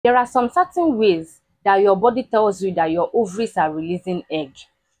There are some certain ways that your body tells you that your ovaries are releasing egg.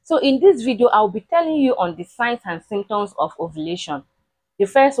 So in this video, I'll be telling you on the signs and symptoms of ovulation. The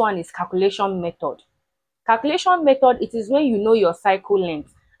first one is calculation method. Calculation method, it is when you know your cycle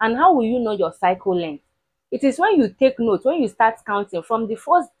length. And how will you know your cycle length? It is when you take note, when you start counting from the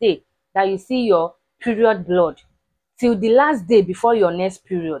first day that you see your period blood till the last day before your next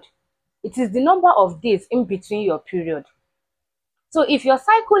period. It is the number of days in between your period. So if your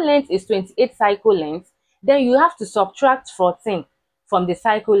cycle length is 28 cycle lengths, then you have to subtract 14 from the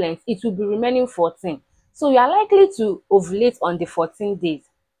cycle length. It will be remaining 14. So you are likely to ovulate on the 14 days.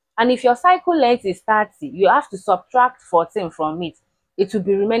 And if your cycle length is 30, you have to subtract 14 from it. It will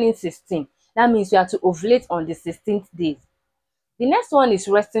be remaining 16. That means you have to ovulate on the 16th day. The next one is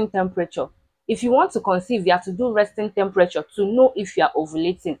resting temperature. If you want to conceive, you have to do resting temperature to know if you are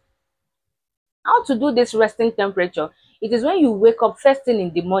ovulating. How to do this resting temperature? It is when you wake up first thing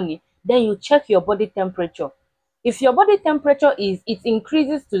in the morning, then you check your body temperature. If your body temperature it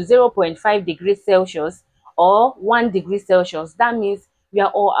increases to 0.5 degrees Celsius or 1 degree Celsius, that means you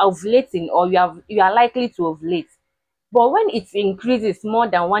are ovulating, or you are likely to ovulate. But when it increases more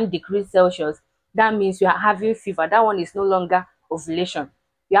than 1 degree Celsius, that means you are having fever. That one is no longer ovulation.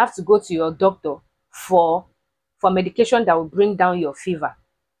 You have to go to your doctor for medication that will bring down your fever.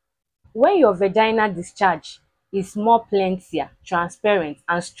 When your vaginal discharge is more plentier, transparent,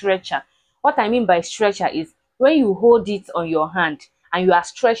 and stretcher. What I mean by stretcher is when you hold it on your hand and you are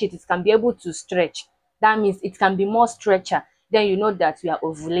stretch it can be able to stretch. That means it can be more stretcher. Then you know that you are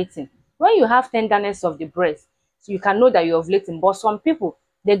ovulating. When you have tenderness of the breast, so you can know that you're ovulating. But some people,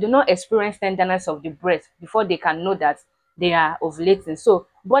 they do not experience tenderness of the breast before they can know that they are ovulating. So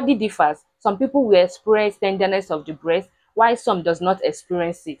body differs. Some people will experience tenderness of the breast, while some does not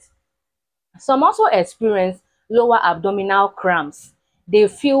experience it. Some also experience lower abdominal cramps. They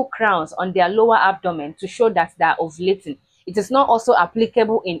feel cramps on their lower abdomen to show that they are ovulating. It is not also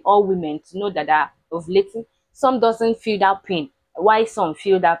applicable in all women to know that they are ovulating. Some doesn't feel that pain, while some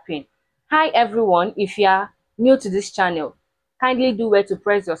feel that pain. Hi everyone, if you are new to this channel, kindly do well to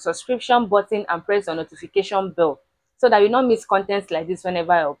press your subscription button and press the notification bell so that you not miss contents like this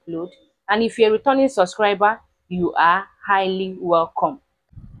whenever I upload. And if you're a returning subscriber, you are highly welcome.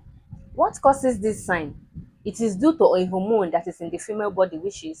 What causes this sign? It is due to a hormone that is in the female body,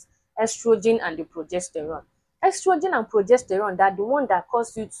 which is estrogen and the progesterone. Estrogen and progesterone are the one that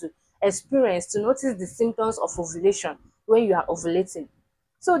cause you to notice the symptoms of ovulation when you are ovulating.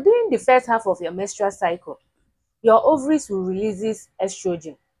 So during the first half of your menstrual cycle, your ovaries will release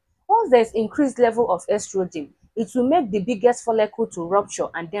estrogen. Once there is increased level of estrogen, it will make the biggest follicle to rupture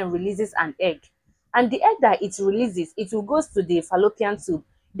and then releases an egg. And the egg that it releases, it will go to the fallopian tube,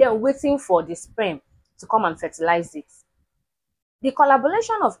 then waiting for the sperm to come and fertilize it. The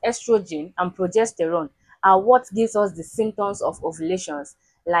collaboration of estrogen and progesterone are what gives us the symptoms of ovulations,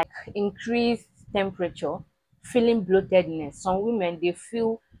 like increased temperature, feeling bloatedness. Some women, they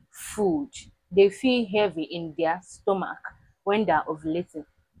feel food, they feel heavy in their stomach when they are ovulating,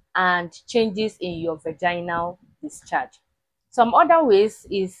 and changes in your vaginal discharge. Some other ways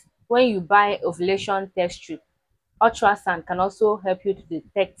is when you buy ovulation test strip. Ultrasound can also help you to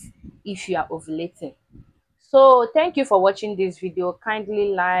detect if you are ovulating. So thank you for watching this video. Kindly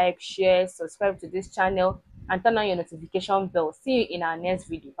like, share, subscribe to this channel, and turn on your notification bell. See you in our next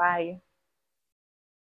video. Bye.